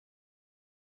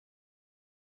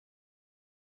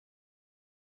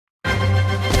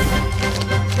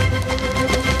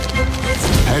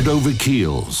Head over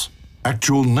Keels.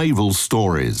 Actual naval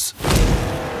stories.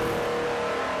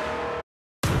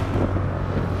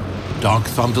 Dark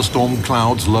thunderstorm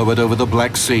clouds lowered over the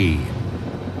Black Sea.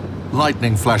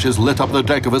 Lightning flashes lit up the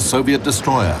deck of a Soviet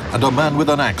destroyer, and a man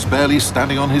with an axe barely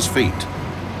standing on his feet.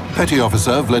 Petty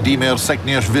officer Vladimir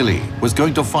Sekniashvili was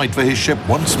going to fight for his ship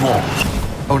once more,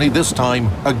 only this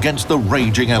time against the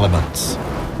raging elements.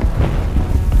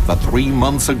 For 3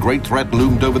 months, a great threat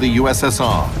loomed over the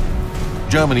USSR.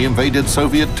 Germany invaded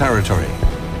Soviet territory.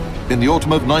 In the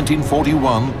autumn of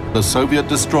 1941, the Soviet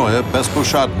destroyer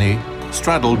Bezposadny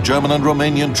straddled German and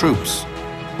Romanian troops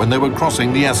when they were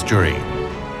crossing the estuary.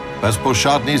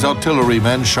 Bezposadny's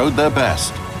artillerymen showed their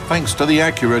best, thanks to the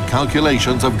accurate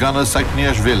calculations of gunner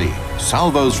Sekniashvili.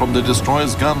 Salvos from the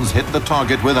destroyer's guns hit the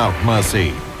target without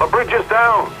mercy. The bridge is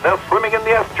down. They're swimming in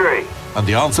the estuary. And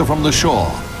the answer from the shore.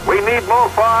 We need more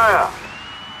fire.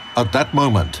 At that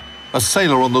moment, a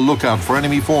sailor on the lookout for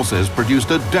enemy forces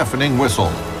produced a deafening whistle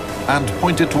and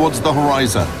pointed towards the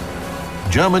horizon.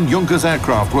 German Junkers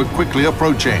aircraft were quickly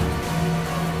approaching.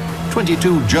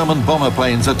 22 German bomber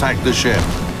planes attacked the ship.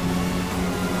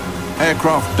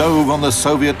 Aircraft dove on the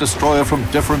Soviet destroyer from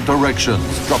different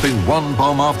directions, dropping one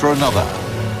bomb after another.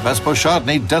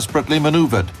 Bezposadny desperately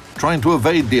maneuvered, trying to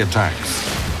evade the attacks.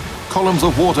 Columns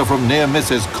of water from near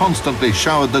misses constantly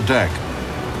showered the deck.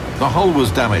 The hull was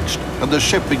damaged, and the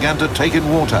ship began to take in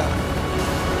water.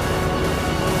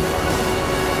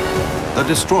 The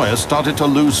destroyer started to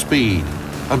lose speed,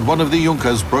 and one of the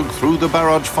Junkers broke through the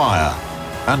barrage fire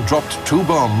and dropped 2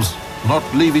 bombs, not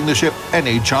leaving the ship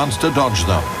any chance to dodge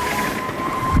them.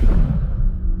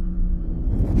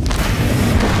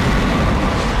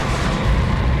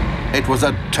 It was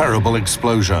a terrible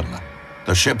explosion.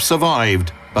 The ship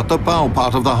survived, but the bow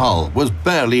part of the hull was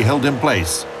barely held in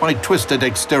place by twisted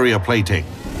exterior plating.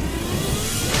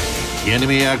 The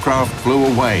enemy aircraft flew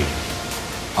away.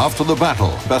 After the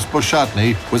battle,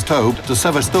 Bezposadny was towed to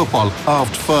Sevastopol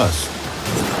aft first.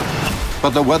 But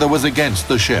the weather was against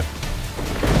the ship.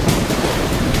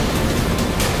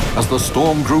 As the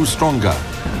storm grew stronger,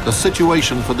 the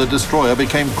situation for the destroyer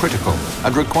became critical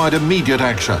and required immediate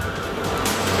action.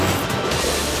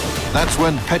 That's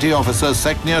when Petty Officer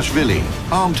Sekniashvili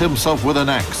armed himself with an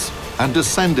axe and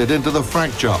descended into the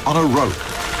fracture on a rope.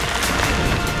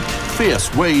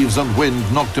 Fierce waves and wind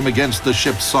knocked him against the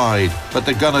ship's side, but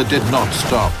the gunner did not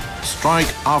stop. Strike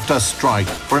after strike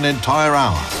for an entire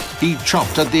hour, he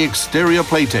chopped at the exterior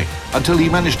plating until he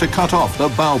managed to cut off the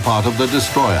bow part of the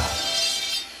destroyer.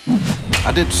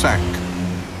 And it sank.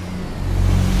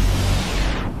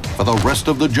 For the rest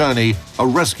of the journey, a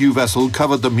rescue vessel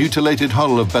covered the mutilated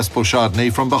hull of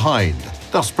Bezposadny from behind,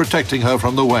 thus protecting her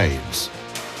from the waves.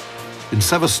 In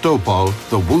Sevastopol,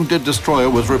 the wounded destroyer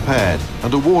was repaired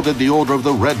and awarded the Order of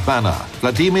the Red Banner.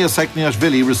 Vladimir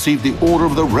Sekniashvili received the Order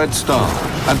of the Red Star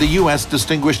and the US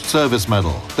Distinguished Service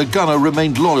Medal. The gunner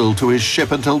remained loyal to his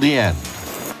ship until the end.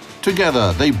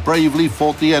 Together, they bravely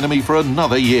fought the enemy for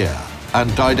another year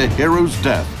and died a hero's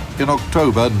death in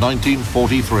October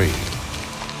 1943.